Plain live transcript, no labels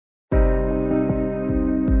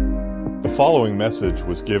The following message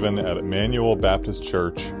was given at Emmanuel Baptist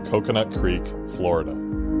Church, Coconut Creek, Florida.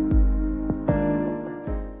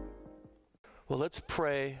 Well, let's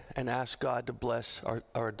pray and ask God to bless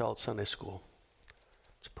our adult Sunday school.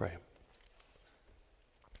 Let's pray.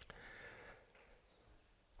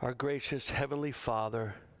 Our gracious Heavenly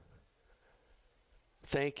Father,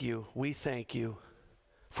 we thank you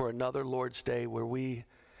for another Lord's Day where we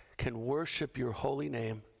can worship your holy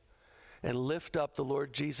name and lift up the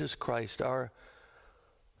Lord Jesus Christ, our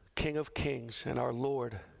King of Kings and our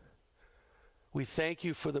Lord. We thank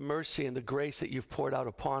you for the mercy and the grace that you've poured out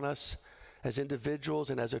upon us as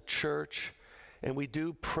individuals and as a church. And we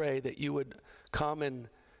do pray that you would come and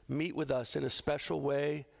meet with us in a special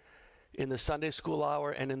way in the Sunday school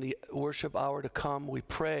hour and in the worship hour to come. We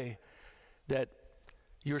pray that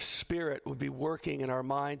your Spirit would be working in our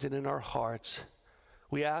minds and in our hearts.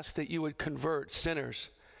 We ask that you would convert sinners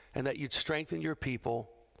and that you'd strengthen your people,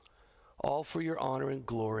 all for your honor and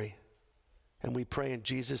glory. And we pray in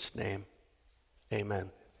Jesus' name, amen.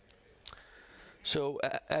 So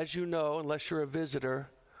as you know, unless you're a visitor,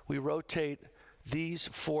 we rotate these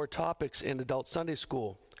 4 topics in adult Sunday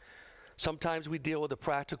school. Sometimes we deal with a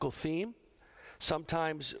practical theme.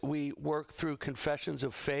 Sometimes we work through confessions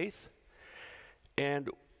of faith. And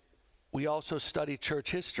we also study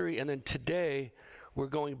church history. And then today, we're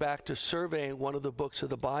going back to surveying one of the books of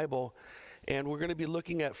the Bible, and we're going to be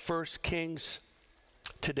looking at 1 Kings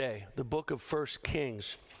today, the book of 1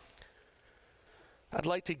 Kings. I'd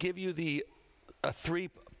like to give you the 3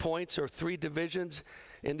 points or 3 divisions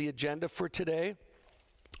in the agenda for today.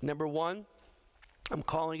 Number 1, I'm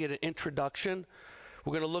calling it an introduction.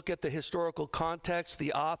 We're going to look at the historical context,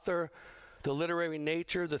 the author, the literary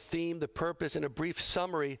nature, the theme, the purpose, and a brief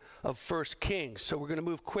summary of 1 Kings. So we're going to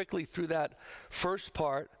move quickly through that first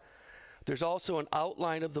part. There's also an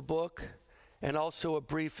outline of the book and also a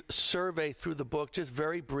brief survey through the book, just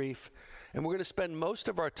very brief. And we're going to spend most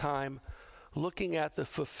of our time looking at the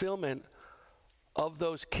fulfillment of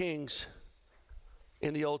those kings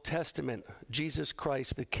in the Old Testament, Jesus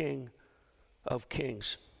Christ, the King of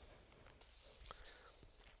Kings.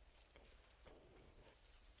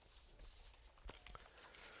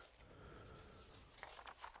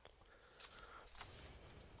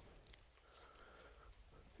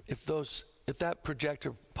 If that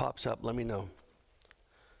projector pops up, let me know.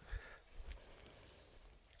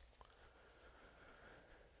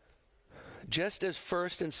 Just as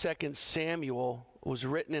 1st and 2nd Samuel was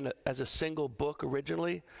written as a single book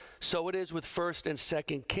originally, so it is with 1st and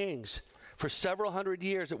 2nd Kings. For several hundred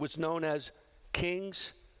years, it was known as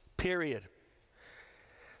Kings, period.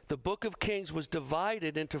 The book of Kings was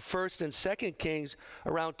divided into 1st and 2nd Kings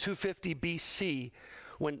around 250 BC,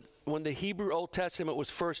 when the Hebrew Old Testament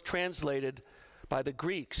was first translated by the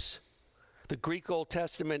Greeks. The Greek Old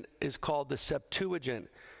Testament is called the Septuagint.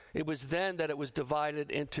 It was then that it was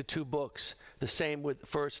divided into 2 books, the same with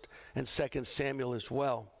 1st and 2nd Samuel as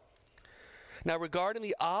well. Now, regarding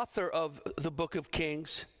the author of the book of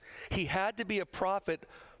Kings, he had to be a prophet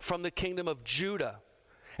from the kingdom of Judah,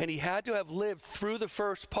 and he had to have lived through the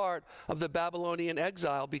first part of the Babylonian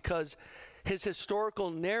exile because his historical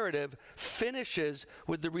narrative finishes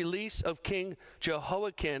with the release of King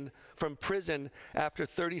Jehoiakim from prison after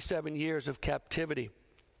 37 years of captivity.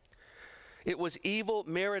 It was evil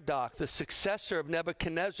Merodach, the successor of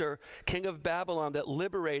Nebuchadnezzar, king of Babylon, that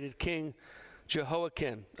liberated King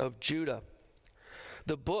Jehoiakim of Judah.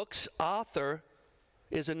 The book's author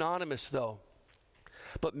is anonymous, though.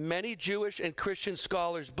 But many Jewish and Christian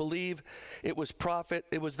scholars believe it was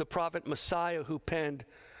the prophet Messiah who penned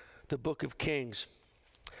the book of Kings.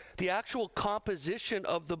 The actual composition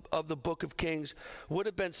of the book of Kings would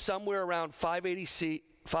have been somewhere around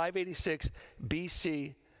 586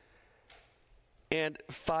 BC and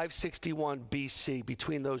 561 BC,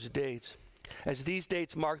 between those dates, as these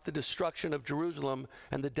dates mark the destruction of Jerusalem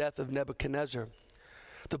and the death of Nebuchadnezzar.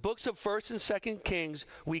 The books of 1st and 2nd Kings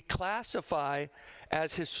we classify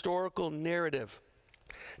as historical narrative,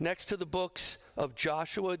 next to the books of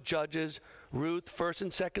Joshua, Judges, Ruth, 1st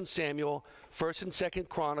and 2nd Samuel, 1st and 2nd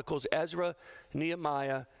Chronicles, Ezra,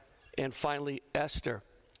 Nehemiah, and finally Esther.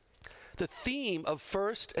 The theme of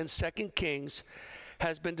 1st and 2nd Kings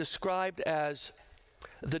has been described as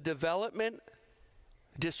the development,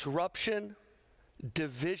 disruption,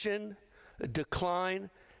 division, decline,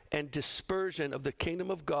 and dispersion of the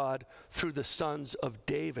kingdom of God through the sons of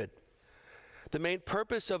David. The main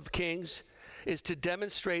purpose of Kings is to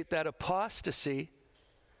demonstrate that apostasy,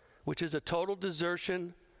 which is a total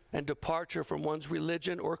desertion and departure from one's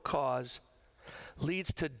religion or cause,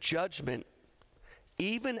 leads to judgment,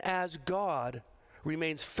 even as God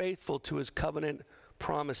remains faithful to his covenant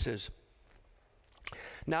promises.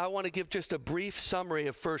 Now I want to give just a brief summary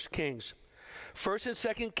of 1 Kings. 1 and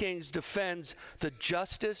 2 Kings defends the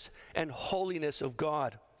justice and holiness of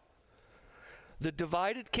God. The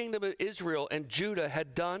divided kingdom of Israel and Judah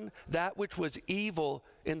had done that which was evil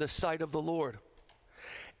in the sight of the Lord.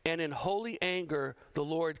 And in holy anger, the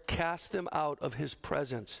Lord cast them out of his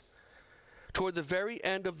presence. Toward the very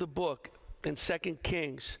end of the book, in 2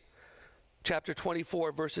 Kings, chapter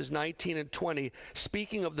 24, verses 19 and 20,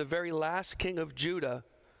 speaking of the very last king of Judah,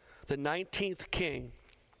 the 19th king,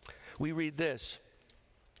 we read this: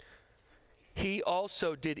 He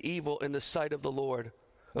also did evil in the sight of the Lord,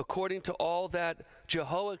 according to all that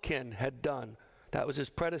Jehoiakim had done. That was his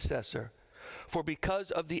predecessor. For because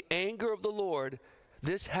of the anger of the Lord,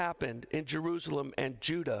 this happened in Jerusalem and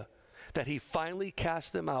Judah, that he finally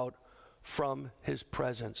cast them out from his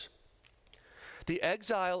presence. The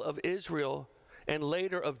exile of Israel and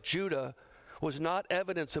later of Judah was not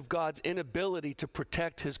evidence of God's inability to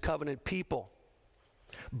protect his covenant people,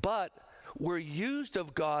 but were used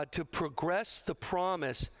of God to progress the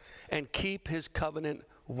promise and keep his covenant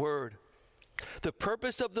word. The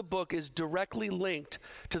purpose of the book is directly linked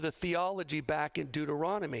to the theology back in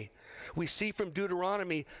Deuteronomy. We see from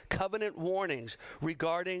Deuteronomy covenant warnings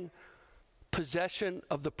regarding possession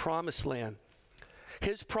of the promised land.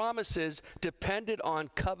 His promises depended on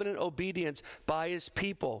covenant obedience by his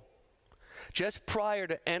people. Just prior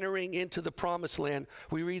to entering into the promised land,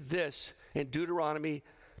 we read this in Deuteronomy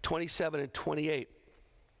 27 and 28.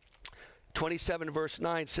 27 verse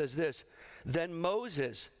 9 says this: Then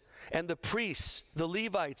Moses and the priests, the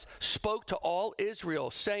Levites, spoke to all Israel,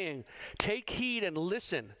 saying, Take heed and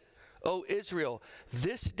listen, O Israel,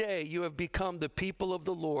 this day you have become the people of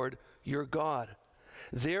the Lord your God.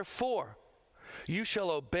 Therefore, you shall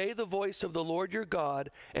obey the voice of the Lord your God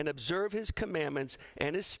and observe his commandments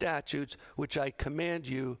and his statutes, which I command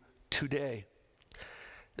you today.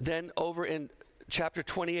 Then over in chapter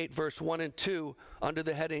 28, verse 1 and 2, under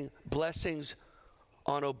the heading Blessings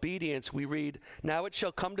on Obedience, we read, Now it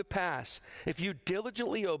shall come to pass, if you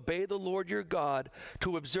diligently obey the Lord your God,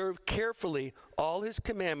 to observe carefully all his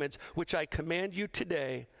commandments, which I command you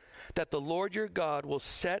today, that the Lord your God will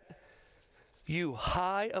set you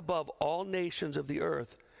high above all nations of the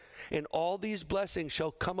earth, and all these blessings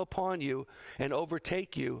shall come upon you and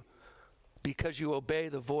overtake you, because you obey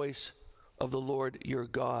the voice of the Lord your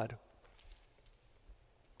God.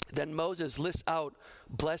 Then Moses lists out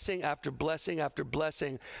blessing after blessing after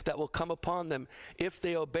blessing that will come upon them if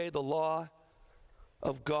they obey the law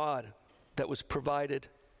of God that was provided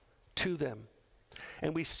to them.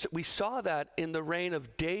 And we saw that in the reign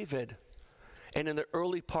of David and in the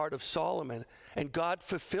early part of Solomon. And God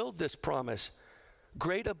fulfilled this promise.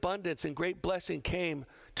 Great abundance and great blessing came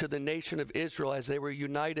to the nation of Israel as they were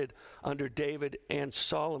united under David and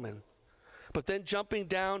Solomon. But then jumping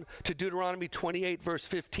down to Deuteronomy 28, verse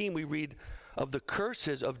 15, we read of the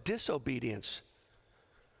curses of disobedience.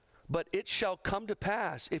 But it shall come to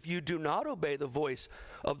pass, if you do not obey the voice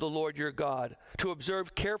of the Lord your God, to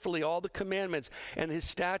observe carefully all the commandments and his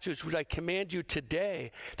statutes, which I command you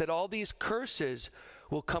today, that all these curses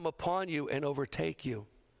will come upon you and overtake you.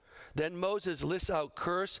 Then Moses lists out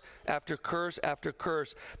curse after curse after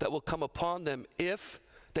curse that will come upon them if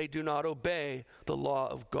they do not obey the law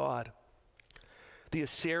of God. The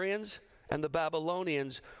Assyrians and the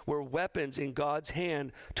Babylonians were weapons in God's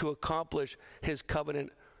hand to accomplish his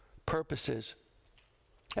covenant purposes.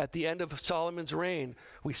 At the end of Solomon's reign,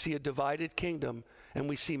 we see a divided kingdom, and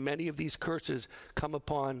we see many of these curses come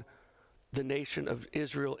upon the nation of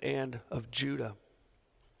Israel and of Judah.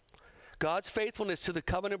 God's faithfulness to the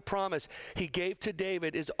covenant promise he gave to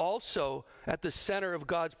David is also at the center of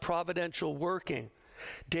God's providential working.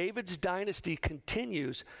 David's dynasty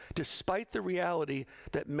continues despite the reality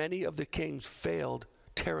that many of the kings failed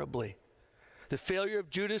terribly. The failure of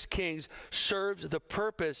Judah's kings serves the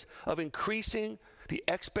purpose of increasing the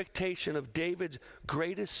expectation of David's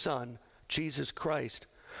greatest son, Jesus Christ,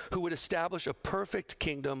 who would establish a perfect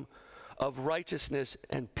kingdom of righteousness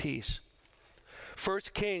and peace. 1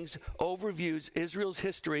 Kings overviews Israel's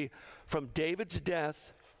history from David's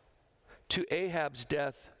death to Ahab's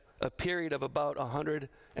death, a period of about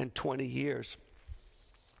 120 years.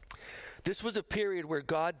 This was a period where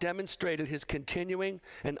God demonstrated his continuing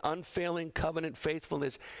and unfailing covenant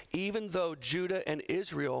faithfulness, even though Judah and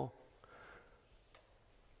Israel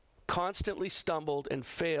constantly stumbled and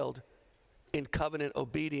failed in covenant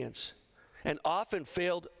obedience, and often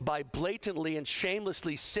failed by blatantly and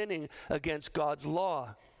shamelessly sinning against God's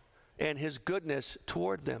law and his goodness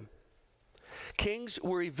toward them. Kings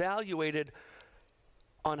were evaluated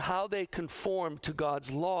on how they conformed to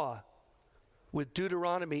God's law, with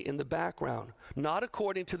Deuteronomy in the background, not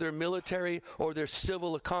according to their military or their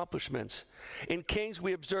civil accomplishments. In Kings,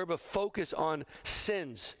 we observe a focus on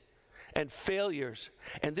sins and failures,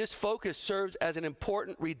 and this focus serves as an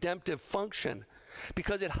important redemptive function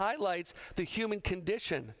because it highlights the human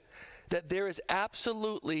condition, that there is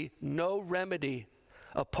absolutely no remedy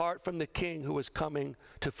apart from the King who is coming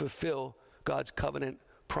to fulfill God's covenant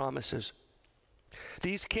promises.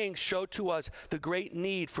 These kings show to us the great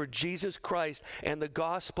need for Jesus Christ and the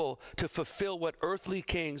gospel to fulfill what earthly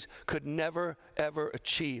kings could never, ever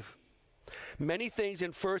achieve. Many things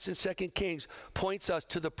in 1st and 2nd Kings points us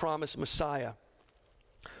to the promised Messiah.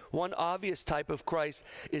 One obvious type of Christ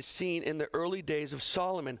is seen in the early days of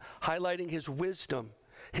Solomon, highlighting his wisdom,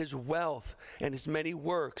 his wealth, and his many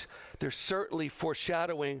works. They're certainly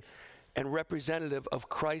foreshadowing and representative of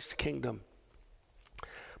Christ's kingdom.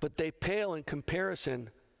 But they pale in comparison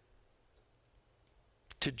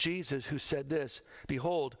to Jesus, who said this,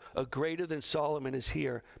 "Behold, a greater than Solomon is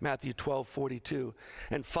here," Matthew 12:42.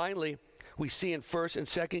 And finally, we see in 1st and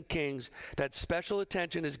 2nd Kings that special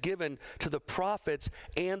attention is given to the prophets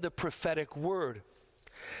and the prophetic word.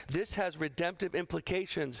 This has redemptive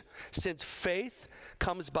implications since faith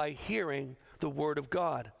comes by hearing the word of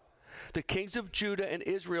God. The kings of Judah and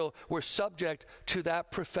Israel were subject to that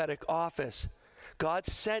prophetic office. God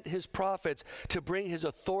sent his prophets to bring his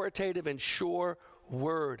authoritative and sure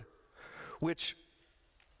word, which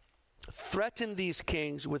threatened these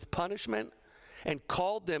kings with punishment and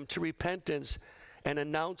called them to repentance and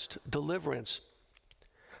announced deliverance.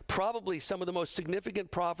 Probably some of the most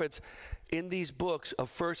significant prophets in these books of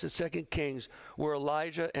 1st and 2nd Kings were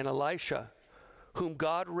Elijah and Elisha, whom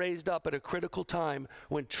God raised up at a critical time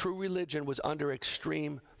when true religion was under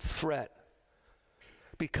extreme threat.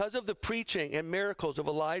 Because of the preaching and miracles of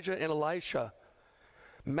Elijah and Elisha,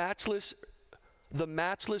 the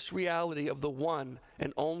matchless reality of the one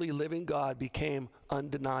and only living God became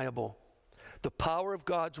undeniable. The power of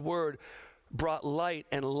God's word brought light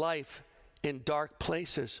and life in dark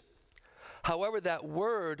places. However, that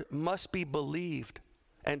word must be believed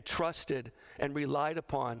and trusted and relied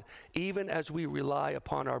upon, even as we rely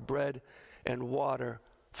upon our bread and water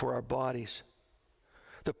for our bodies.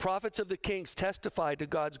 The prophets of the kings testified to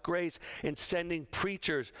God's grace in sending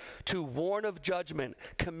preachers to warn of judgment,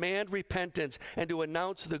 command repentance, and to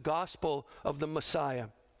announce the gospel of the Messiah.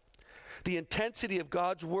 The intensity of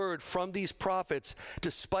God's word from these prophets,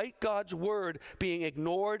 despite God's word being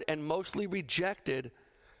ignored and mostly rejected,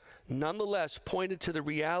 nonetheless pointed to the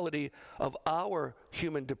reality of our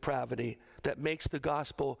human depravity that makes the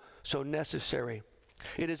gospel so necessary.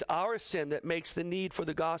 It is our sin that makes the need for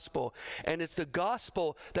the gospel, and it's the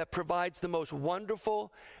gospel that provides the most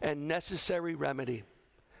wonderful and necessary remedy,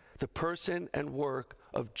 the person and work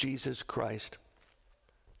of Jesus Christ.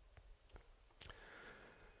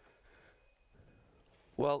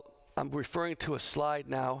 Well, I'm referring to a slide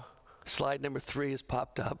now. Slide number 3 has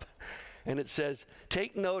popped up, and it says,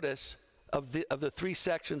 take notice of the 3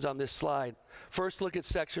 sections on this slide. First, look at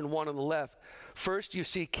section 1 on the left. First, you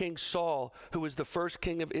see King Saul, who was the first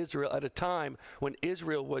king of Israel at a time when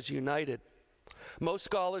Israel was united. Most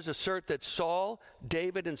scholars assert that Saul,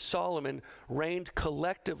 David, and Solomon reigned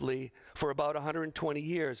collectively for about 120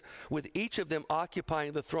 years, with each of them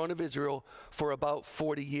occupying the throne of Israel for about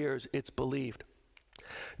 40 years, it's believed.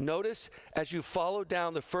 Notice as you follow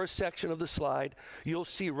down the first section of the slide, you'll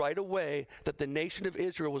see right away that the nation of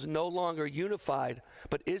Israel was no longer unified,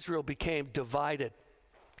 but Israel became divided.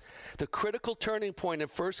 The critical turning point in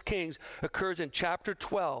 1 Kings occurs in chapter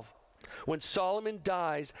 12, when Solomon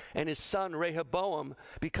dies and his son Rehoboam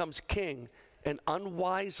becomes king and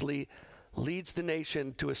unwisely leads the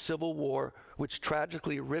nation to a civil war, which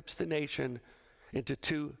tragically rips the nation into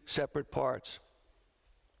 2 separate parts.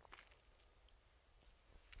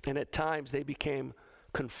 And at times they became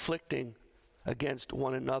conflicting against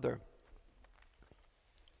one another.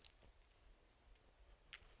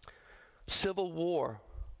 Civil war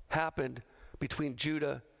happened between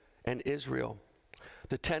Judah and Israel.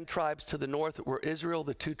 The 10 tribes to the north were Israel.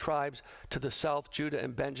 The 2 tribes to the south, Judah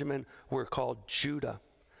and Benjamin, were called Judah.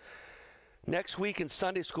 Next week in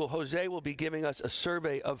Sunday school, Jose will be giving us a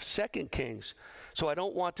survey of 2 Kings. So I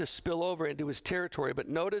don't want to spill over into his territory, but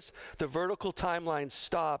notice the vertical timeline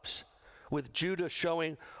stops with Judah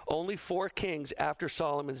showing only 4 kings after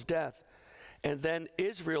Solomon's death. And then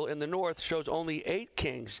Israel in the north shows only 8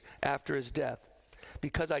 kings after his death,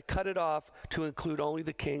 because I cut it off to include only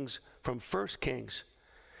the kings from 1 Kings.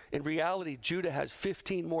 In reality, Judah has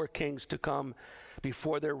 15 more kings to come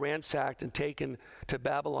before they're ransacked and taken to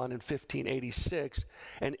Babylon in 1586.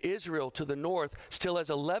 And Israel to the north still has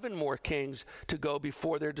 11 more kings to go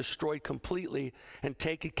before they're destroyed completely and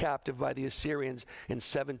taken captive by the Assyrians in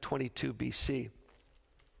 722 BC.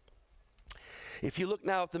 If you look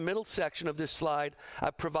now at the middle section of this slide,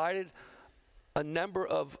 I've provided the number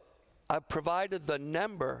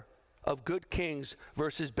of good kings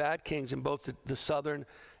versus bad kings in both the southern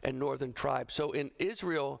and northern tribes. So in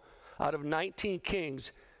Israel, out of 19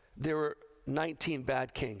 kings, there were 19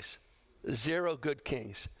 bad kings, 0 good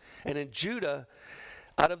kings. And in Judah,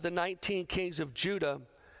 out of the 19 kings of Judah,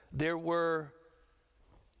 there were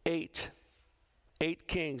 8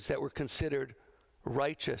 kings that were considered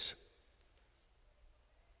righteous,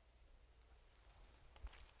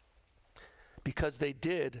 because they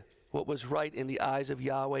did what was right in the eyes of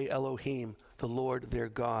Yahweh Elohim, the Lord their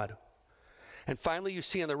God. And finally, you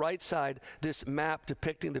see on the right side this map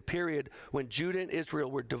depicting the period when Judah and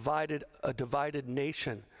Israel were a divided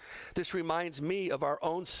nation. This reminds me of our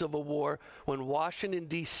own civil war when Washington,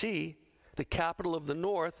 D.C., the capital of the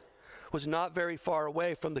North, was not very far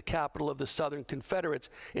away from the capital of the Southern Confederates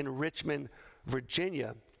in Richmond,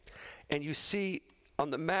 Virginia. And you see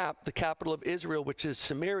on the map the capital of Israel, which is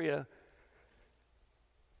Samaria,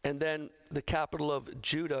 and then the capital of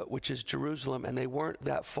Judah, which is Jerusalem, and they weren't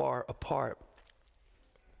that far apart.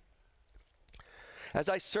 As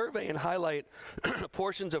I survey and highlight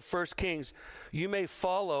portions of 1 Kings, you may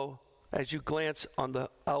follow as you glance on the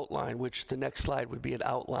outline, which the next slide would be an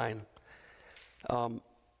outline.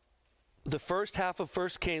 The first half of 1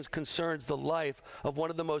 Kings concerns the life of one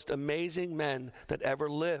of the most amazing men that ever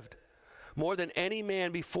lived. More than any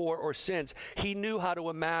man before or since, he knew how to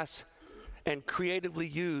amass and creatively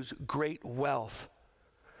use great wealth.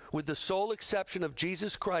 With the sole exception of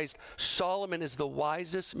Jesus Christ, Solomon is the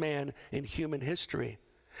wisest man in human history.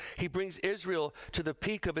 He brings Israel to the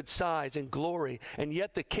peak of its size and glory, and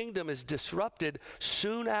yet the kingdom is disrupted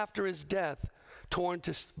soon after his death, torn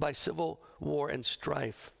by civil war and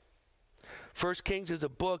strife. 1 Kings is a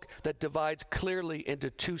book that divides clearly into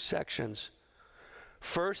 2 sections.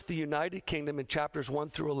 First, the united kingdom in chapters 1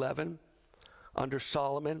 through 11 under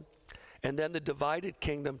Solomon, and then the divided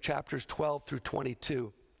kingdom, chapters 12 through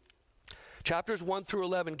 22. Chapters 1 through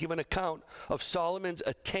 11 give an account of Solomon's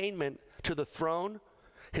attainment to the throne,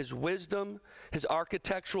 his wisdom, his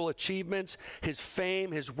architectural achievements, his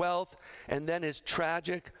fame, his wealth, and then his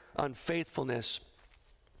tragic unfaithfulness.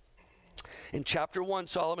 In chapter 1,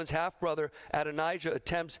 Solomon's half-brother Adonijah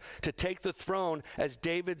attempts to take the throne as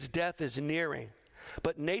David's death is nearing.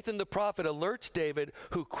 But Nathan the prophet alerts David,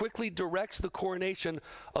 who quickly directs the coronation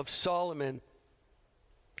of Solomon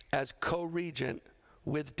as co-regent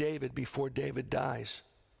with David before David dies.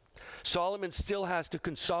 Solomon still has to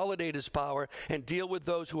consolidate his power and deal with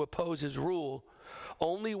those who oppose his rule.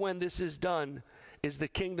 Only when this is done is the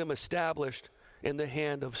kingdom established in the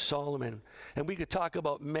hand of Solomon. And we could talk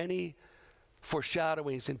about many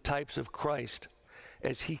foreshadowings and types of Christ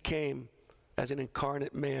as he came as an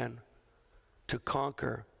incarnate man to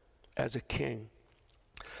conquer as a king.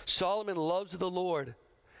 Solomon loves the Lord.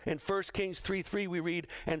 In 1 Kings 3:3 we read,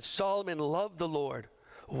 "And Solomon loved the Lord,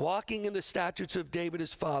 walking in the statutes of David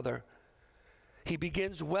his father." He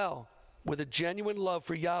begins well with a genuine love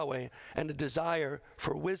for Yahweh and a desire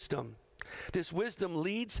for wisdom. This wisdom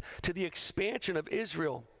leads to the expansion of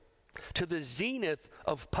Israel, to the zenith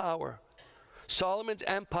of power. Solomon's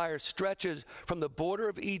empire stretches from the border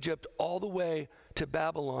of Egypt all the way to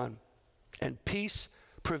Babylon, and peace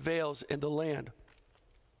prevails in the land.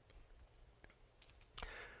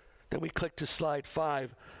 Then we click to slide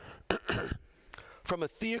 5. From a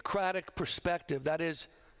theocratic perspective, that is,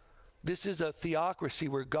 this is a theocracy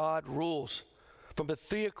where God rules. From a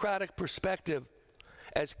theocratic perspective,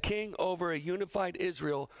 as king over a unified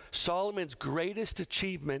Israel, Solomon's greatest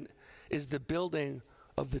achievement is the building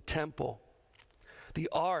of the temple. The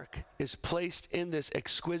ark is placed in this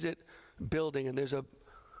exquisite building, and there's a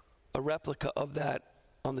replica of that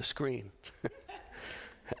on the screen.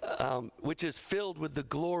 Which is filled with the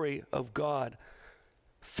glory of God,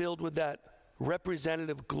 filled with that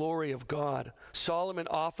representative glory of God. Solomon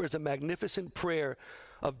offers a magnificent prayer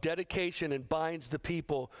of dedication and binds the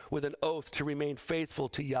people with an oath to remain faithful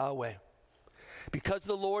to Yahweh. Because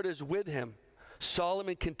the Lord is with him,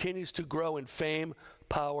 Solomon continues to grow in fame,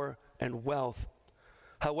 power, and wealth.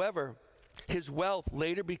 However, his wealth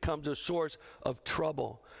later becomes a source of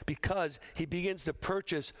trouble because he begins to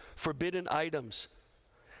purchase forbidden items.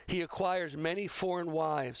 He acquires many foreign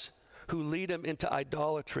wives who lead him into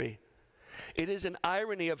idolatry. It is an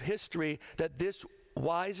irony of history that this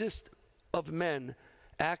wisest of men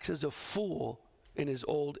acts as a fool in his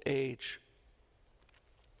old age.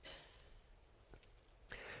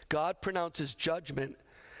 God pronounces judgment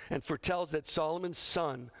and foretells that Solomon's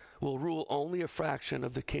son will rule only a fraction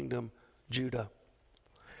of the kingdom, Judah.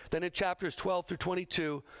 Then in chapters 12 through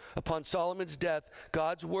 22, upon Solomon's death,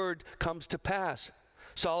 God's word comes to pass.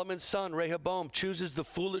 Solomon's son, Rehoboam, chooses the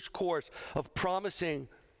foolish course of promising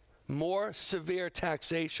more severe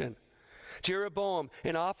taxation. Jeroboam,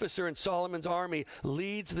 an officer in Solomon's army,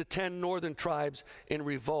 leads the 10 northern tribes in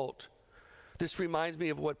revolt. This reminds me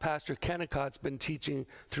of what Pastor Kennecott's been teaching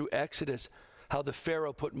through Exodus, how the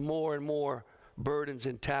Pharaoh put more and more burdens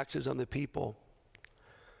and taxes on the people.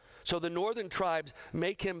 So the northern tribes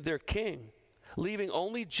make him their king, leaving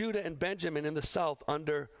only Judah and Benjamin in the south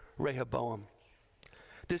under Rehoboam.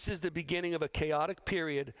 This is the beginning of a chaotic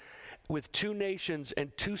period with two nations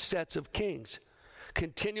and two sets of kings.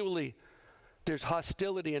 Continually, there's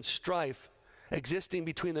hostility and strife existing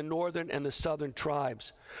between the northern and the southern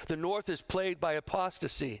tribes. The north is plagued by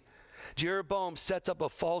apostasy. Jeroboam sets up a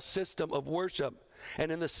false system of worship,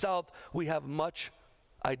 and in the south we have much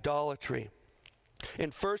idolatry.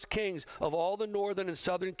 In 1 Kings, of all the northern and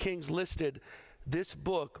southern kings listed, this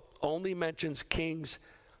book only mentions kings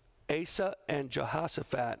Asa and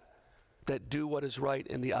Jehoshaphat that do what is right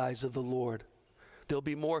in the eyes of the Lord. There'll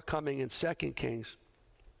be more coming in 2 Kings.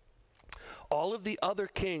 All of the other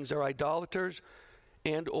kings are idolaters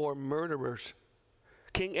and or murderers.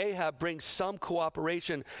 King Ahab brings some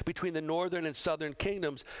cooperation between the northern and southern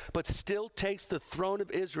kingdoms, but still takes the throne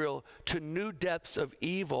of Israel to new depths of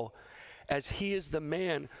evil, as he is the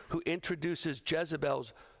man who introduces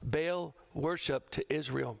Jezebel's Baal worship to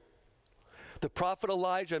Israel. The prophet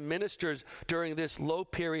Elijah ministers during this low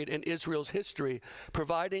period in Israel's history,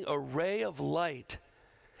 providing a ray of light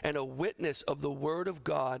and a witness of the word of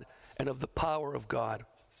God and of the power of God.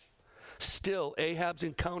 Still, Ahab's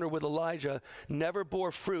encounter with Elijah never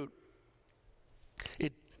bore fruit.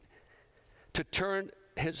 To turn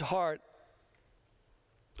his heart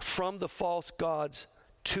from the false gods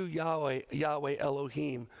to Yahweh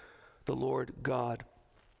Elohim, the Lord God.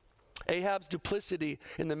 Ahab's duplicity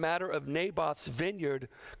in the matter of Naboth's vineyard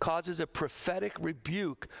causes a prophetic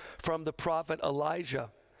rebuke from the prophet Elijah,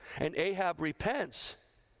 and Ahab repents.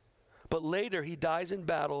 But later he dies in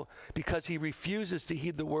battle because he refuses to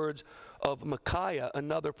heed the words of Micaiah,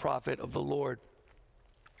 another prophet of the Lord.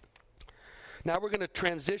 Now we're going to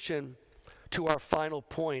transition to our final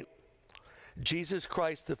point. Jesus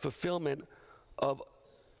Christ, the fulfillment of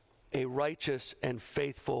a righteous and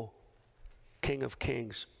faithful King of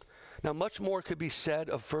Kings. Now much more could be said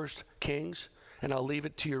of 1 Kings, and I'll leave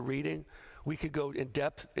it to your reading. We could go in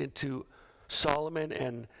depth into Solomon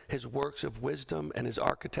and his works of wisdom and his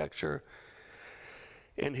architecture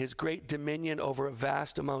and his great dominion over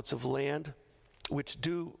vast amounts of land, which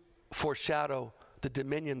do foreshadow the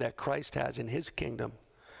dominion that Christ has in his kingdom.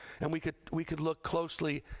 And we could look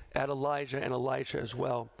closely at Elijah and Elisha as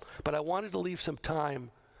well. But I wanted to leave some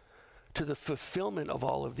time to the fulfillment of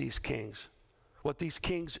all of these kings, what these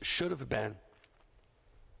kings should have been.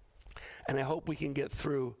 And I hope we can get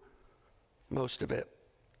through most of it.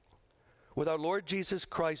 With our Lord Jesus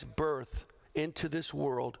Christ's birth into this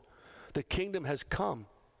world, the kingdom has come.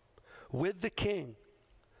 With the king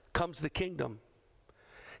comes the kingdom.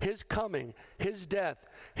 His coming, his death,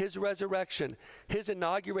 his resurrection, his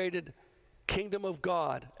inaugurated kingdom of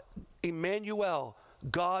God, Emmanuel,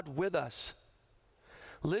 God with us.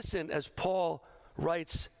 Listen as Paul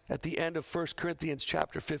writes at the end of 1 Corinthians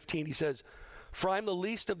chapter 15. He says, "For I am the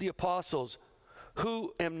least of the apostles,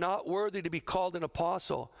 who am not worthy to be called an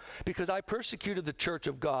apostle, because I persecuted the church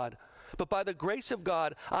of God. But by the grace of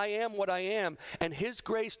God, I am what I am, and his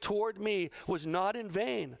grace toward me was not in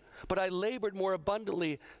vain. But I labored more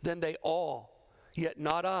abundantly than they all. Yet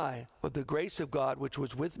not I, but the grace of God which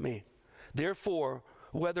was with me. Therefore,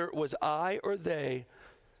 whether it was I or they,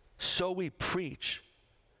 so we preach,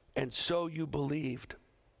 and so you believed."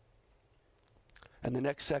 And the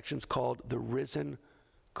next section is called "The Risen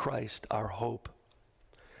Christ, Our Hope."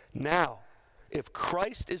 Now, if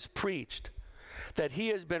Christ is preached, that he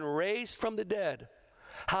has been raised from the dead,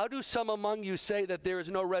 how do some among you say that there is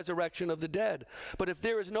no resurrection of the dead? But if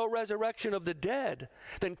there is no resurrection of the dead,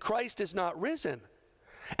 then Christ is not risen.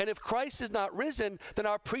 And if Christ is not risen, then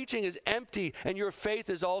our preaching is empty, and your faith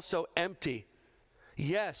is also empty.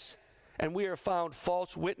 Yes, and we are found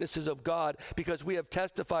false witnesses of God, because we have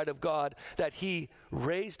testified of God that he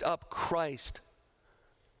raised up Christ,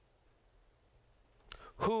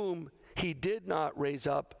 whom he did not raise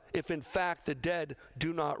up, if in fact the dead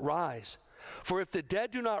do not rise. For if the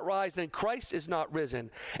dead do not rise, then Christ is not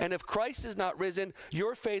risen. And if Christ is not risen,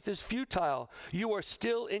 your faith is futile. You are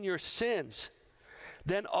still in your sins.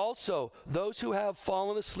 Then also those who have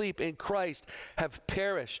fallen asleep in Christ have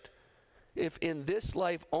perished. If in this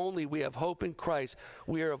life only we have hope in Christ,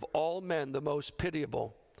 we are of all men the most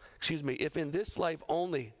pitiable. If in this life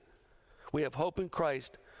only we have hope in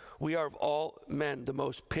Christ, we are of all men the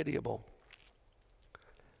most pitiable.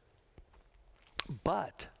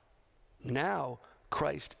 But now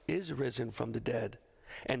Christ is risen from the dead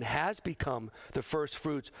and has become the first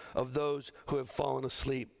fruits of those who have fallen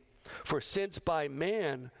asleep. For since by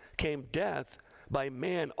man came death, by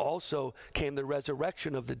man also came the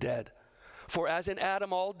resurrection of the dead. For as in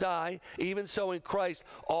Adam all die, even so in Christ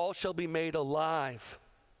all shall be made alive.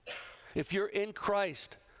 If you're in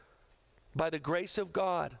Christ, by the grace of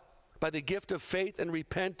God, by the gift of faith and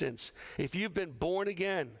repentance, if you've been born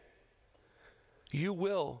again, you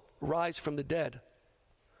will rise from the dead.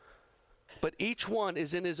 But each one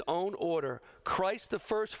is in his own order. Christ the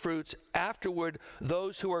firstfruits, afterward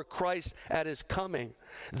those who are Christ at his coming.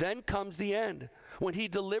 Then comes the end, when he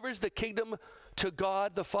delivers the kingdom to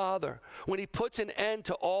God the Father, when he puts an end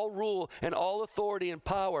to all rule and all authority and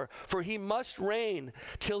power, for he must reign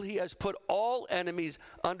till he has put all enemies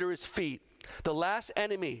under his feet. The last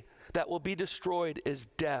enemy that will be destroyed is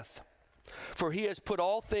death, for he has put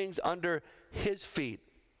all things under his feet.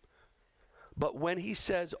 But when he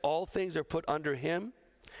says all things are put under him,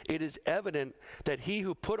 it is evident that he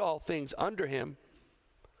who put all things under him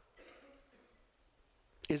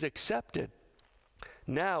is accepted.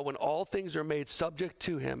 Now, when all things are made subject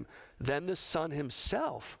to him, then the Son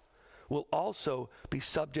himself will also be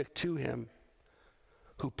subject to him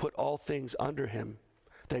who put all things under him,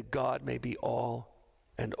 that God may be all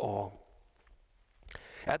and all.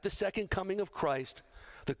 At the second coming of Christ,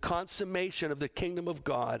 the consummation of the kingdom of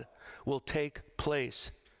God will take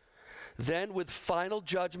place. Then with final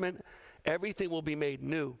judgment, everything will be made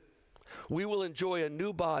new. We will enjoy a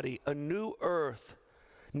new body, a new earth,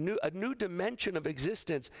 a new dimension of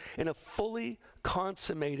existence in a fully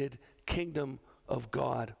consummated kingdom of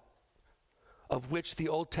God, of which the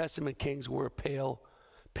Old Testament kings were a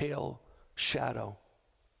pale shadow.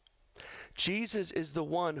 Jesus is the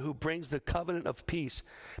one who brings the covenant of peace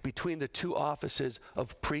between the two offices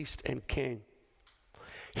of priest and king.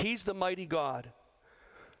 He's the mighty God.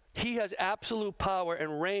 He has absolute power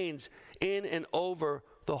and reigns in and over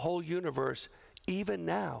the whole universe, even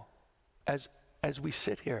now, as we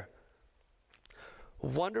sit here.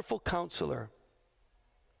 Wonderful Counselor,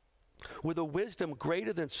 with a wisdom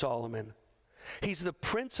greater than Solomon. He's the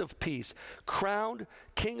Prince of Peace, crowned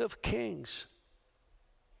King of Kings.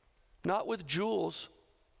 Not with jewels,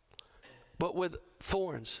 but with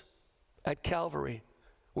thorns at Calvary,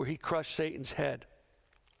 where he crushed Satan's head.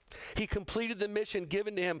 He completed the mission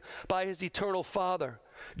given to him by his eternal Father.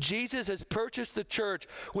 Jesus has purchased the church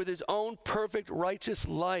with his own perfect righteous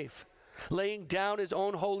life, laying down his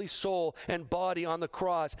own holy soul and body on the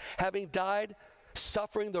cross, having died,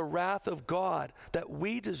 suffering the wrath of God that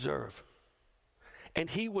we deserve. And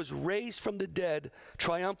he was raised from the dead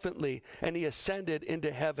triumphantly, and he ascended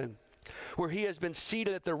into heaven, where he has been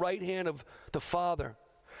seated at the right hand of the Father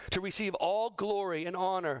to receive all glory and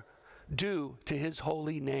honor due to his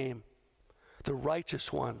holy name. The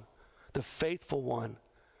righteous one, the faithful one,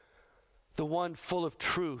 the one full of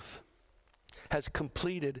truth, has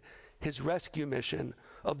completed his rescue mission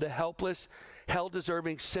of the helpless,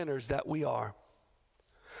 hell-deserving sinners that we are.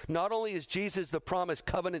 Not only is Jesus the promised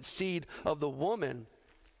covenant seed of the woman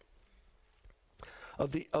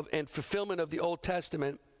and fulfillment of the Old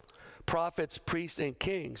Testament prophets, priests, and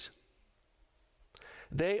kings,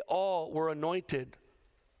 they all were anointed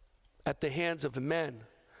at the hands of men.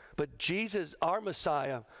 But Jesus, our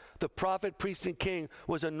Messiah, the prophet, priest, and king,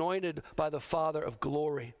 was anointed by the Father of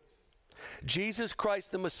glory. Jesus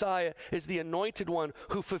Christ, the Messiah, is the anointed one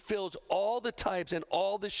who fulfills all the types and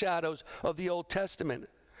all the shadows of the Old Testament.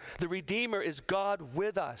 The Redeemer is God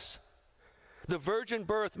with us. The virgin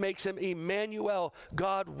birth makes him Emmanuel,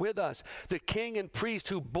 God with us, the king and priest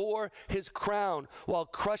who bore his crown while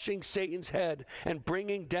crushing Satan's head and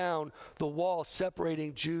bringing down the wall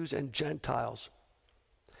separating Jews and Gentiles.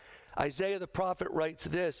 Isaiah the prophet writes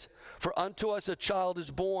this, "For unto us a child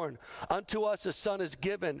is born, unto us a son is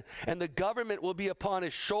given, and the government will be upon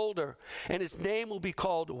his shoulder, and his name will be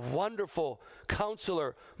called Wonderful,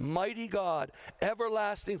 Counselor, Mighty God,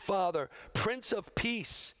 Everlasting Father, Prince of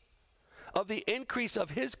Peace. Of the increase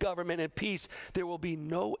of his government and peace there will be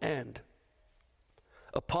no end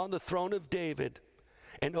upon the throne of David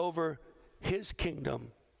and over his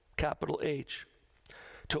kingdom," capital H,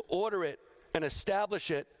 "to order it and establish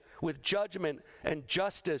it with judgment and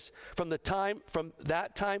justice from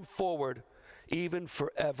that time forward, even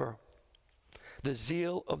forever. The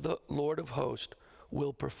zeal of the Lord of hosts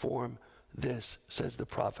will perform this, says the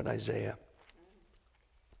prophet Isaiah.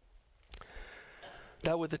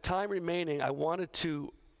 Now, with the time remaining, I wanted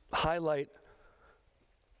to highlight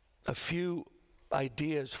a few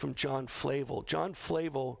ideas from John Flavel. John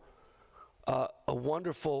Flavel, a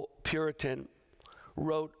wonderful Puritan,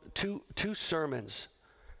 wrote two sermons.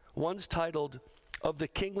 One's titled, "Of the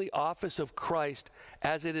Kingly Office of Christ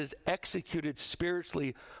as it is executed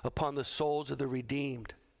spiritually upon the souls of the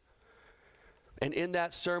redeemed." And in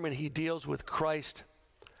that sermon, he deals with Christ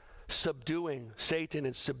subduing Satan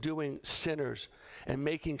and subduing sinners and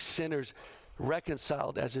making sinners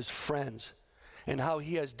reconciled as his friends, and how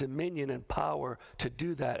he has dominion and power to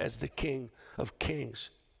do that as the King of Kings.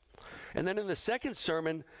 And then in the second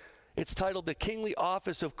sermon, it's titled "The Kingly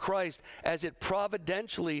Office of Christ as it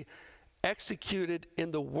providentially executed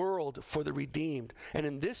in the world for the redeemed." And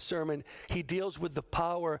in this sermon, he deals with the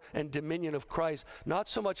power and dominion of Christ, not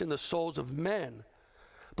so much in the souls of men,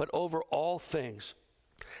 but over all things.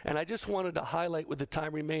 And I just wanted to highlight, with the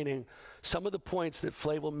time remaining, some of the points that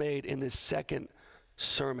Flavel made in this second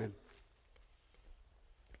sermon.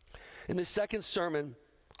 In this second sermon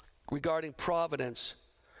regarding providence,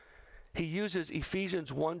 he uses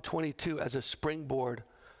Ephesians 1:22 as a springboard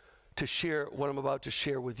to share what I'm about to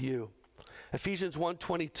share with you. Ephesians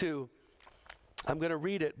 1:22, I'm going to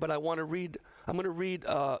read it, but I'm going to read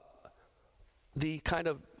the kind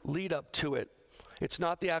of lead up to it. It's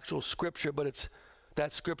not the actual scripture, but it's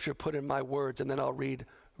that scripture put in my words, and then I'll read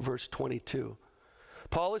verse 22.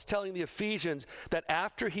 Paul is telling the Ephesians that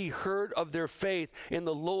after he heard of their faith in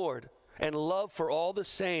the Lord and love for all the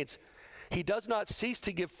saints, he does not cease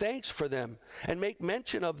to give thanks for them and make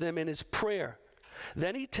mention of them in his prayer.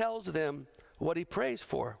 Then he tells them what he prays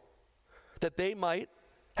for, that they might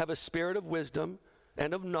have a spirit of wisdom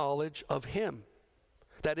and of knowledge of him,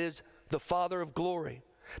 that is, the Father of glory,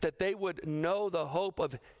 that they would know the hope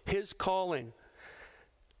of his calling,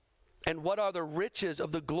 and what are the riches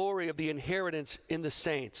of the glory of the inheritance in the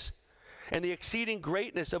saints, and the exceeding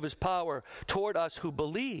greatness of his power toward us who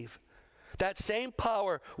believe. That same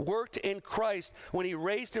power worked in Christ when he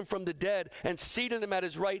raised him from the dead and seated him at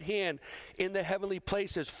his right hand in the heavenly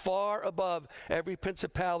places, far above every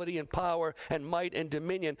principality and power and might and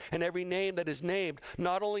dominion and every name that is named,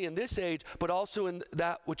 not only in this age, but also in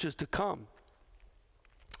that which is to come.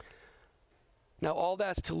 Now, all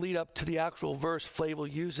that's to lead up to the actual verse Flavel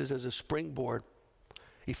uses as a springboard.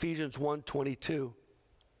 Ephesians 1:22.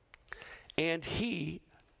 And he,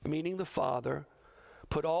 meaning the Father,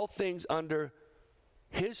 put all things under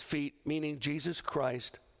his feet, meaning Jesus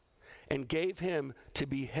Christ, and gave him to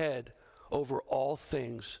be head over all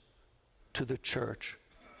things to the church.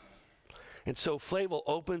 And so Flavel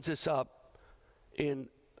opens this up in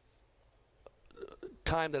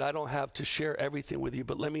time that I don't have to share everything with you,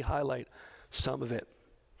 but let me highlight some of it.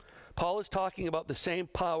 Paul is talking about the same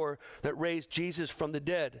power that raised Jesus from the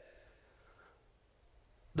dead.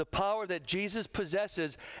 The power that Jesus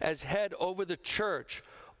possesses as head over the church.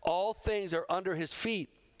 All things are under his feet.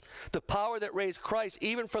 The power that raised Christ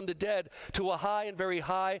even from the dead to a high and very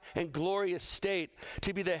high and glorious state,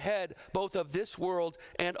 to be the head both of this world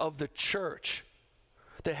and of the church.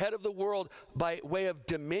 The head of the world by way of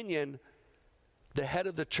dominion, the head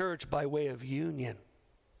of the church by way of union.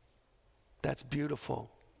 That's beautiful.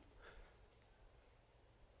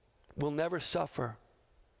 We'll never suffer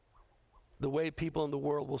the way people in the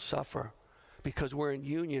world will suffer, because we're in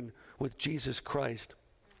union with Jesus Christ.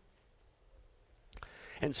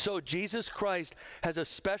 And so Jesus Christ has a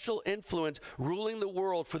special influence ruling the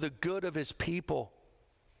world for the good of his people.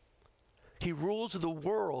 He rules the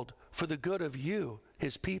world for the good of you,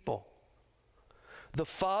 his people. The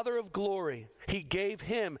Father of glory, he gave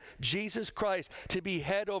him, Jesus Christ, to be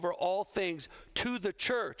head over all things to the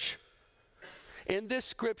church. In this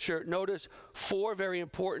scripture, notice four very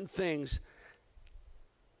important things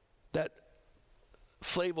that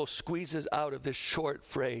Flavel squeezes out of this short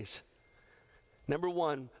phrase. Number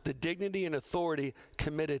one, the dignity and authority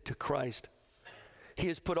committed to Christ. He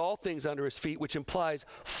has put all things under his feet, which implies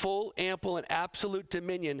full, ample, and absolute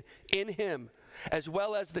dominion in him, as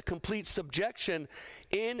well as the complete subjection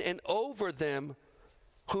in and over them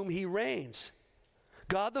whom he reigns.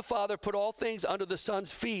 God the Father put all things under the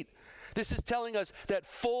Son's feet. This is telling us that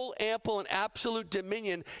full, ample, and absolute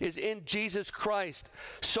dominion is in Jesus Christ.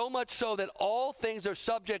 So much so that all things are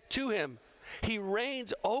subject to him. He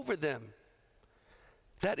reigns over them.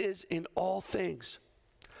 That is, in all things.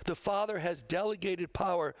 The Father has delegated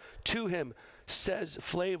power to him, says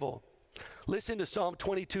Flavel. Listen to Psalm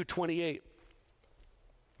 22:28.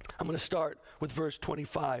 I'm going to start with verse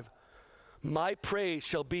 25. My praise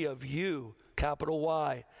shall be of you, capital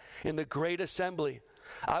Y, in the great assembly.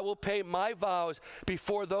 I will pay my vows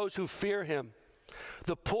before those who fear him.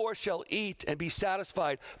 The poor shall eat and be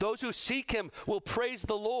satisfied. Those who seek him will praise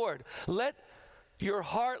the Lord. Let your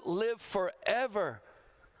heart live forever.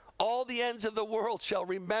 All the ends of the world shall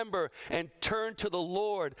remember and turn to the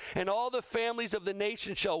Lord, and all the families of the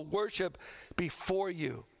nation shall worship before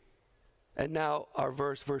you. And now our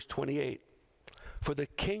verse 28. For the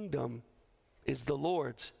kingdom is the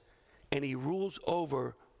Lord's, and he rules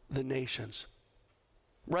over the nations.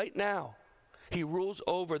 Right now, he rules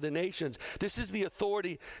over the nations. This is the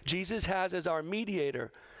authority Jesus has as our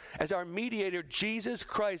mediator. As our mediator, Jesus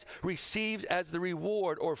Christ receives as the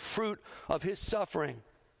reward or fruit of his suffering.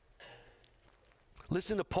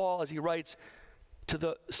 Listen to Paul as he writes to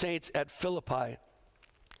the saints at Philippi.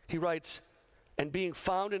 He writes, and being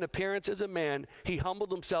found in appearance as a man, he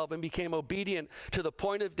humbled himself and became obedient to the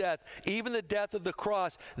point of death, even the death of the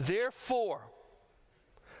cross. Therefore,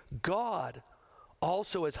 God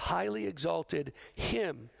also has highly exalted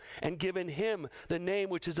him and given him the name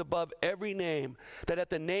which is above every name, that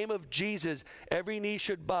at the name of Jesus every knee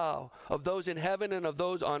should bow, of those in heaven and of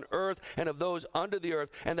those on earth and of those under the earth,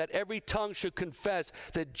 and that every tongue should confess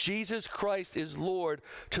that Jesus Christ is Lord,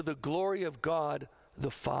 to the glory of God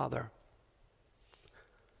the Father.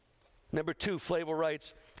 Number 2, Flavel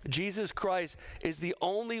writes, Jesus Christ is the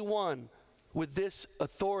only one with this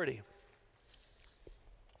authority.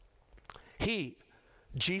 He,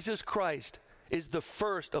 Jesus Christ, is the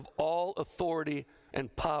first of all authority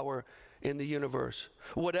and power in the universe.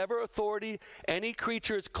 Whatever authority any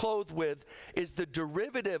creature is clothed with is the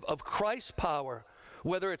derivative of Christ's power,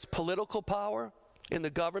 whether it's political power in the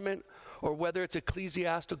government or whether it's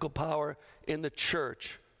ecclesiastical power in the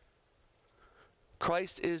church.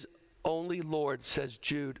 Christ is only Lord, says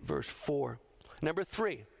Jude, verse 4. Number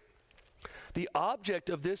 3, the object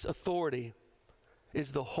of this authority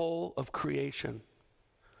is the whole of creation.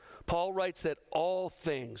 Paul writes that all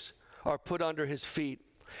things are put under his feet.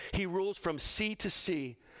 He rules from sea to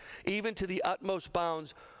sea, even to the utmost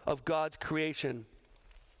bounds of God's creation.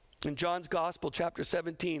 In John's Gospel, chapter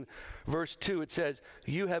 17, verse 2, it says,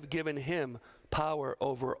 you have given him power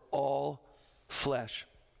over all flesh.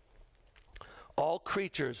 All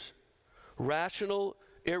creatures, rational,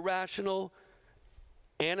 irrational,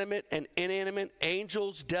 animate and inanimate,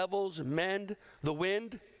 angels, devils, men, the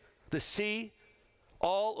wind, the sea,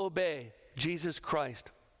 all obey Jesus Christ.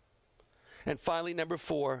 And finally, number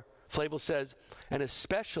 4, Flavel says, and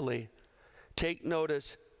especially take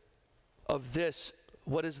notice of this,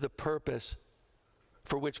 what is the purpose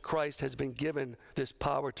for which Christ has been given this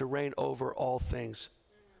power to reign over all things?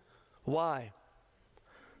 Why?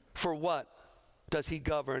 For what does he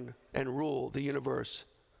govern and rule the universe?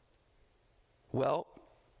 Well,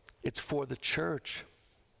 it's for the church.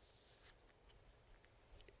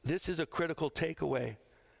 This is a critical takeaway,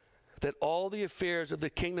 that all the affairs of the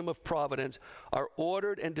kingdom of providence are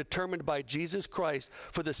ordered and determined by Jesus Christ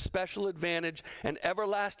for the special advantage and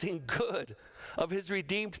everlasting good of his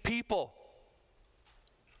redeemed people.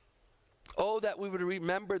 Oh, that we would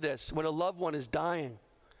remember this when a loved one is dying,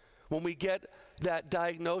 when we get that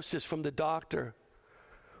diagnosis from the doctor,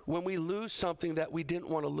 when we lose something that we didn't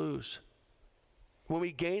want to lose, when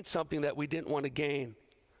we gain something that we didn't want to gain.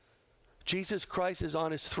 Jesus Christ is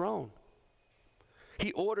on his throne.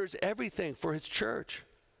 He orders everything for his church.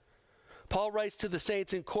 Paul writes to the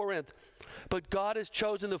saints in Corinth, but God has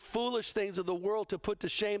chosen the foolish things of the world to put to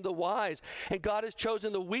shame the wise, and God has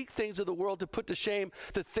chosen the weak things of the world to put to shame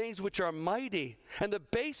the things which are mighty, and the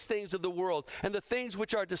base things of the world, and the things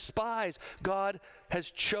which are despised. God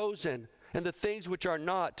has chosen, and the things which are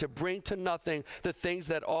not, to bring to nothing the things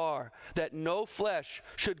that are, that no flesh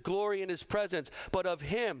should glory in his presence, but of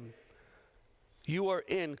him you are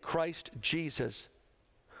in Christ Jesus,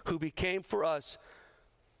 who became for us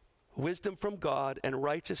wisdom from God and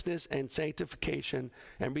righteousness and sanctification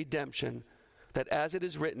and redemption, that as it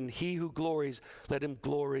is written, he who glories, let him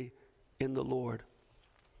glory in the Lord.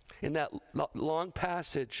 In that long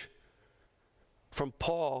passage from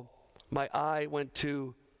Paul, my eye went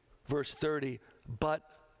to verse 30, but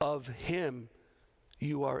of him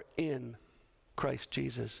you are in Christ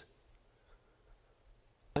Jesus.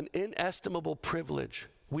 An inestimable privilege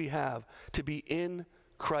we have to be in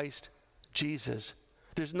Christ Jesus.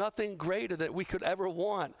 There's nothing greater that we could ever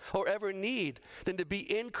want or ever need than to be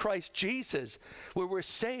in Christ Jesus, where we're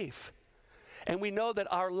safe. And we know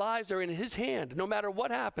that our lives are in his hand, no matter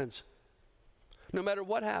what happens. No matter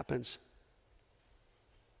what happens.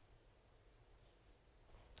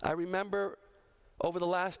 I remember over the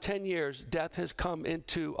last 10 years, death has come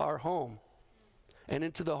into our home and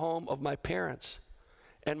into the home of my parents.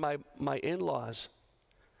 and my in-laws.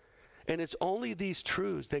 And it's only these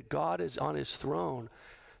truths that God is on his throne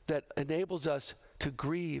that enables us to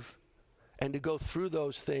grieve and to go through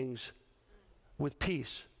those things with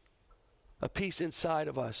peace, a peace inside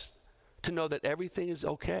of us, to know that everything is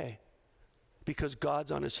okay because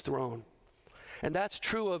God's on his throne. And that's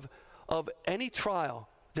true of any trial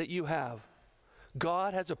that you have.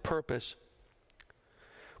 God has a purpose.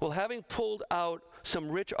 Well, having pulled out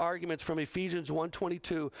some rich arguments from Ephesians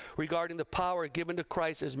 1:22 regarding the power given to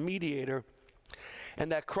Christ as mediator,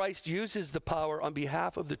 and that Christ uses the power on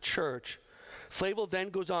behalf of the church, Flavel then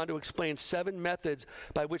goes on to explain 7 methods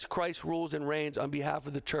by which Christ rules and reigns on behalf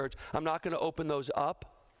of the church. I'm not going to open those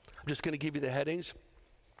up. I'm just going to give you the headings.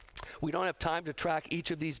 We don't have time to track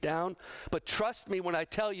each of these down, but trust me when I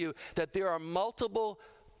tell you that there are multiple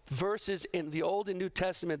verses in the Old and New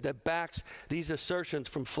Testament that backs these assertions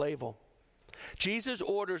from Flavel. Jesus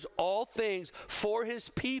orders all things for his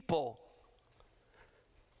people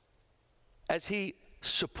as he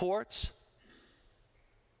supports,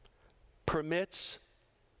 permits,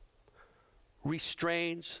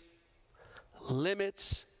 restrains,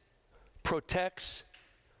 limits, protects,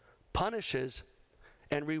 punishes,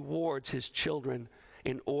 and rewards his children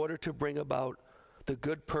in order to bring about the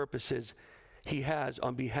good purposes he has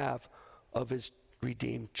on behalf of his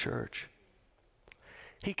redeemed church.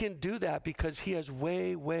 He can do that because he has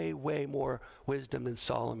way, way, way more wisdom than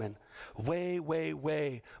Solomon. Way, way,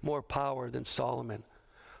 way more power than Solomon.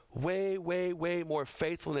 Way, way, way more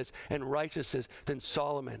faithfulness and righteousness than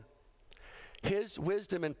Solomon. His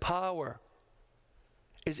wisdom and power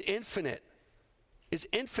is infinite.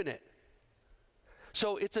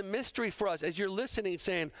 So it's a mystery for us as you're listening,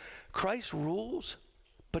 saying, Christ rules,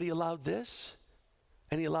 but he allowed this,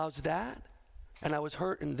 and he allows that, and I was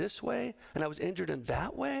hurt in this way, and I was injured in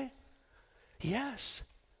that way. Yes,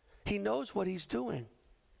 he knows what he's doing.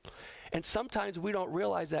 And sometimes we don't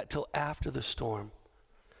realize that till after the storm.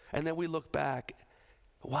 And then we look back,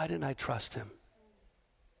 why didn't I trust him?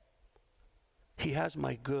 He has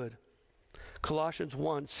my good. Colossians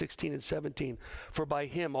 1:16 and 17, for by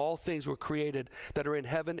him all things were created that are in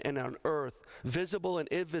heaven and on earth, visible and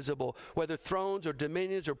invisible, whether thrones or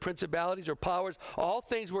dominions or principalities or powers, all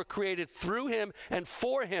things were created through him and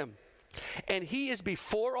for him. And he is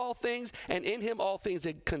before all things, and in him all things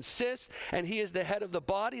consist, and he is the head of the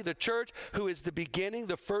body, the church, who is the beginning,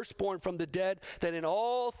 the firstborn from the dead, that in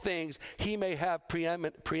all things he may have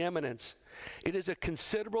preeminence. It is a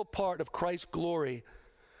considerable part of Christ's glory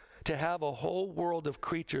to have a whole world of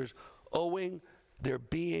creatures owing their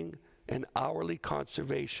being and hourly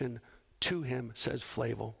conservation to him, says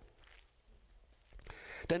Flavel.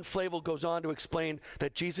 Then Flavel goes on to explain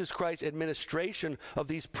that Jesus Christ's administration of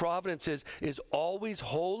these providences is always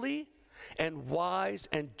holy and wise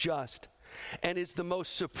and just, and is the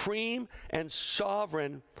most supreme and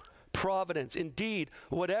sovereign providence. Indeed,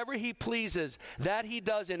 whatever he pleases, that he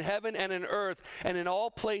does in heaven and in earth and in all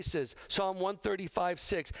places. Psalm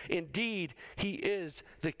 135:6. Indeed, he is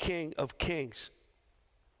the King of kings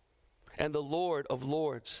and the Lord of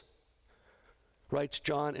lords, writes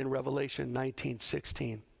John in Revelation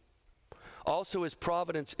 19:16. Also, his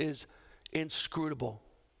providence is inscrutable.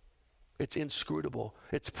 It's inscrutable.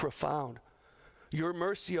 It's profound. Your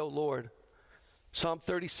mercy, O Lord. Psalm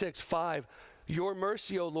 36:5. Your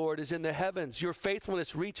mercy, O Lord, is in the heavens. Your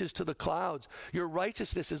faithfulness reaches to the clouds. Your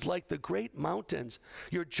righteousness is like the great mountains.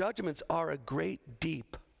 Your judgments are a great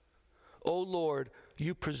deep. O Lord,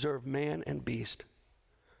 you preserve man and beast.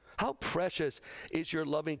 How precious is your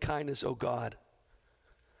loving kindness, O God.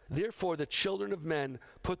 Therefore, the children of men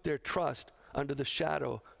put their trust under the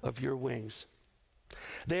shadow of your wings.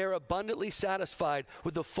 They are abundantly satisfied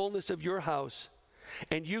with the fullness of your house,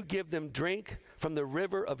 and you give them drink from the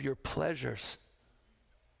river of your pleasures.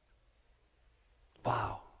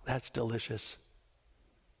 Wow, that's delicious.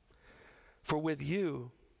 For with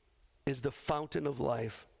you is the fountain of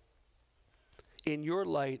life. In your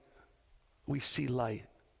light, we see light.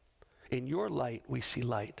 In your light, we see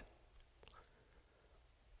light.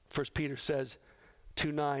 1 Peter says,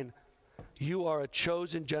 2:9, you are a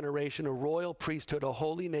chosen generation, a royal priesthood, a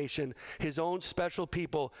holy nation, his own special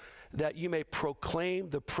people, that you may proclaim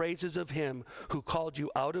the praises of him who called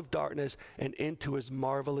you out of darkness and into his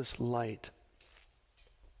marvelous light.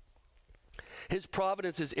 His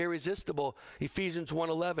providence is irresistible, Ephesians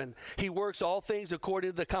 1:11. He works all things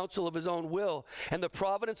according to the counsel of his own will, and the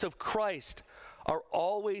providence of Christ are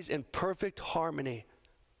always in perfect harmony.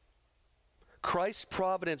 Christ's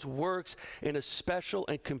providence works in a special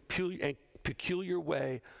and peculiar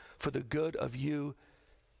way for the good of you,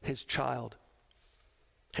 his child,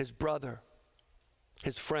 his brother,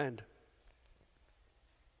 his friend.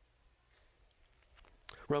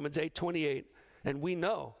 Romans 8:28. And we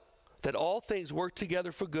know that all things work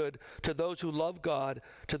together for good to those who love God,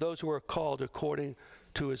 to those who are called according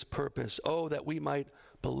to his purpose. Oh, that we might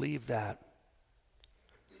believe that.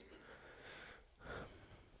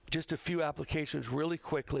 Just a few applications really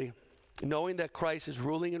quickly. Knowing that Christ is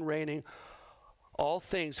ruling and reigning all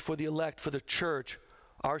things for the elect, for the church,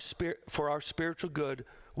 for our spiritual good,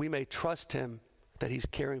 we may trust him that he's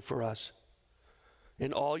caring for us.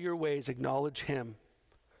 In all your ways, acknowledge him.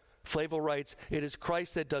 Flavel writes, it is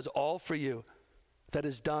Christ that does all for you, that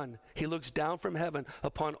is done. He looks down from heaven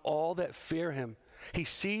upon all that fear him. He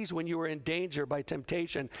sees when you are in danger by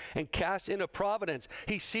temptation and casts into providence.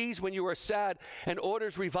 He sees when you are sad and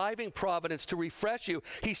orders reviving providence to refresh you.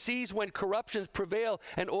 He sees when corruptions prevail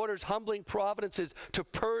and orders humbling providences to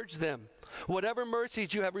purge them. Whatever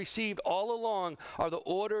mercies you have received all along are the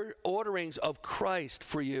orderings of Christ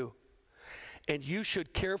for you. And you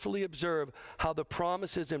should carefully observe how the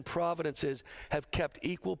promises and providences have kept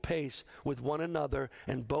equal pace with one another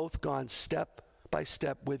and both gone step by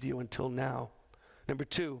step with you until now. Number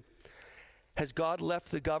 2, has God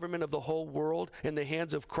left the government of the whole world in the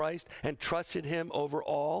hands of Christ and trusted him over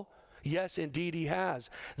all? Yes, indeed he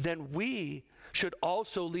has. Then we should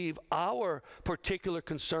also leave our particular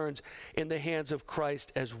concerns in the hands of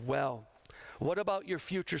Christ as well. What about your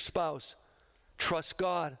future spouse? Trust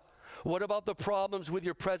God. What about the problems with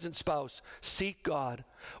your present spouse? Seek God.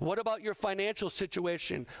 What about your financial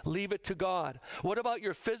situation? Leave it to God. What about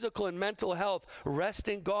your physical and mental health? Rest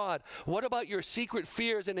in God. What about your secret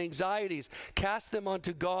fears and anxieties? Cast them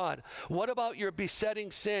onto God. What about your besetting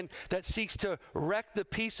sin that seeks to wreck the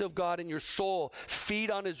peace of God in your soul? Feed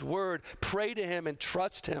on his word. Pray to him and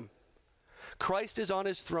trust him. Christ is on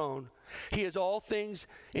his throne. He has all things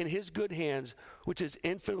in his good hands, which is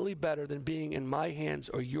infinitely better than being in my hands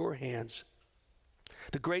or your hands.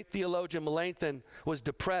 The great theologian Melanchthon was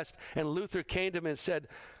depressed, and Luther came to him and said,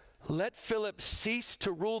 let Philip cease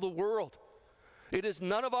to rule the world. It is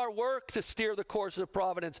none of our work to steer the course of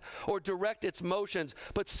providence or direct its motions,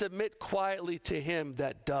 but submit quietly to him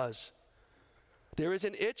that does. There is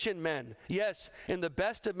an itch in men, yes, in the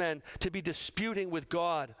best of men, to be disputing with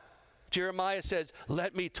God. Jeremiah says,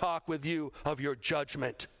 let me talk with you of your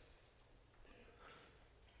judgment.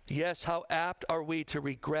 Yes, how apt are we to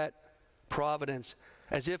regret providence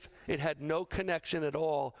as if it had no connection at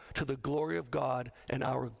all to the glory of God and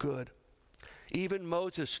our good. Even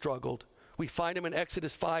Moses struggled. We find him in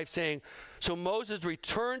Exodus 5 saying, so Moses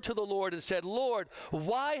returned to the Lord and said, Lord,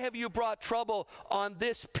 why have you brought trouble on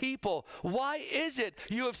this people? Why is it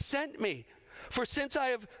you have sent me? For since I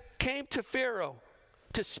have came to Pharaoh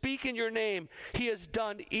to speak in your name, he has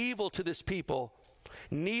done evil to this people.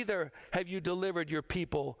 Neither have you delivered your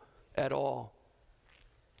people at all.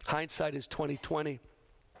 Hindsight is 20/20.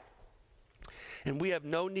 And we have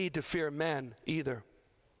no need to fear men either.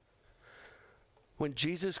 When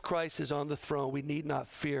Jesus Christ is on the throne, we need not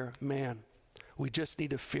fear man. We just need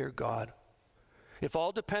to fear God. If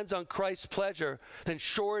all depends on Christ's pleasure, then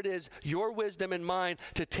sure it is your wisdom and mine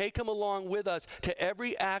to take him along with us to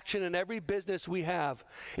every action and every business we have.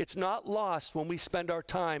 It's not lost when we spend our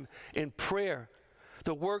time in prayer.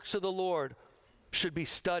 The works of the Lord should be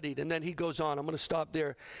studied. And then he goes on. I'm going to stop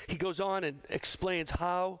there. He goes on and explains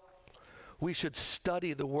how we should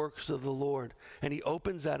study the works of the Lord. And he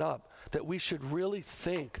opens that up, that we should really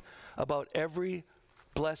think about every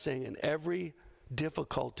blessing and every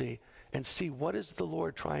difficulty and see what is the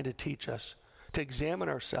Lord trying to teach us, to examine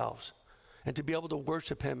ourselves and to be able to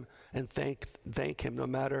worship him and thank him no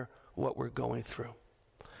matter what we're going through.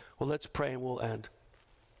 Well, let's pray and we'll end.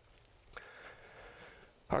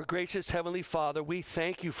 Our gracious Heavenly Father, we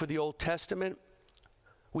thank you for the Old Testament.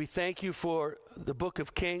 We thank you for the book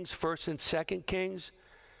of Kings, 1st and 2nd Kings,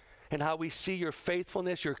 and how we see your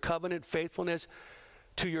faithfulness, your covenant faithfulness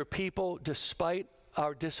to your people despite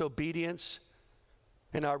our disobedience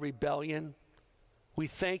and our rebellion. We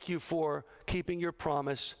thank you for keeping your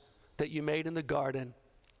promise that you made in the garden,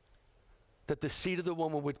 that the seed of the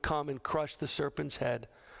woman would come and crush the serpent's head.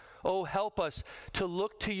 Oh, help us to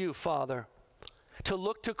look to you, Father, to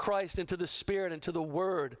look to Christ and to the Spirit and to the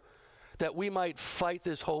Word, that we might fight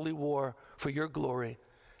this holy war for your glory.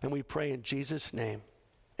 And we pray in Jesus' name,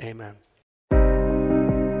 amen.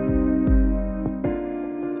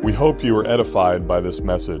 We hope you were edified by this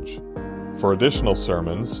message. For additional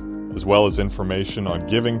sermons, as well as information on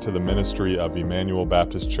giving to the ministry of Emmanuel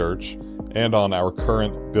Baptist Church and on our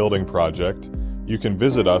current building project, you can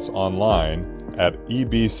visit us online at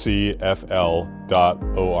ebcfl.org.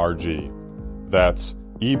 That's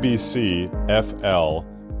ebcfl.org.